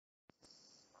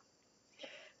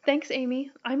Thanks,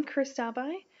 Amy. I'm Kris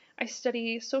Sabbi. I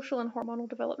study social and hormonal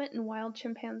development in wild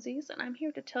chimpanzees, and I'm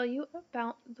here to tell you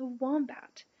about the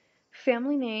wombat.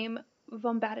 Family name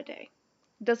Wombatidae.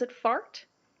 Does it fart?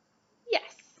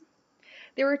 Yes.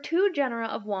 There are two genera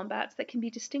of wombats that can be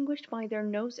distinguished by their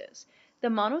noses: the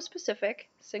monospecific,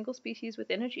 single species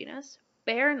within a genus,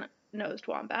 bare-nosed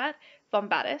wombat,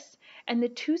 Wombatus, and the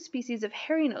two species of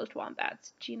hairy-nosed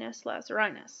wombats, genus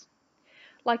Lazarinus.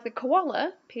 Like the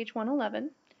koala, page 111,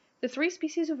 the three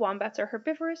species of wombats are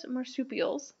herbivorous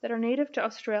marsupials that are native to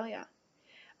Australia.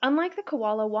 Unlike the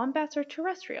koala, wombats are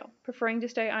terrestrial, preferring to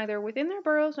stay either within their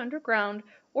burrows underground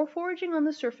or foraging on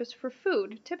the surface for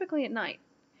food, typically at night.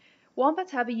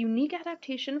 Wombats have a unique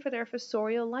adaptation for their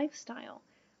fossorial lifestyle.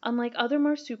 Unlike other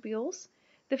marsupials,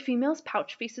 the female's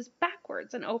pouch faces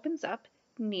backwards and opens up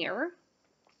near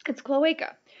its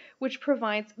cloaca, which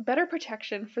provides better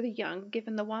protection for the young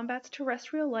given the wombat's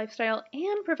terrestrial lifestyle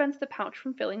and prevents the pouch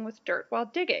from filling with dirt while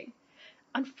digging.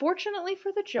 Unfortunately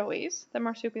for the joeys, the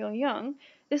marsupial young,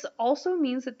 this also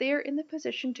means that they are in the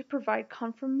position to provide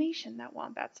confirmation that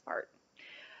wombats fart.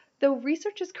 Though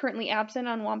research is currently absent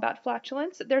on wombat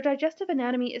flatulence, their digestive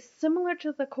anatomy is similar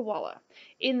to the koala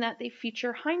in that they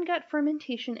feature hindgut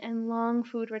fermentation and long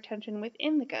food retention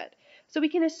within the gut, so we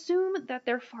can assume that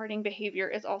their farting behavior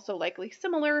is also likely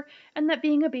similar and that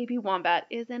being a baby wombat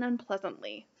is an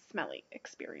unpleasantly smelly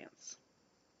experience.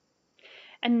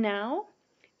 And now,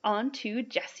 on to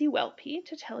Jessie Welpe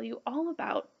to tell you all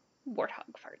about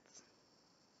warthog farts.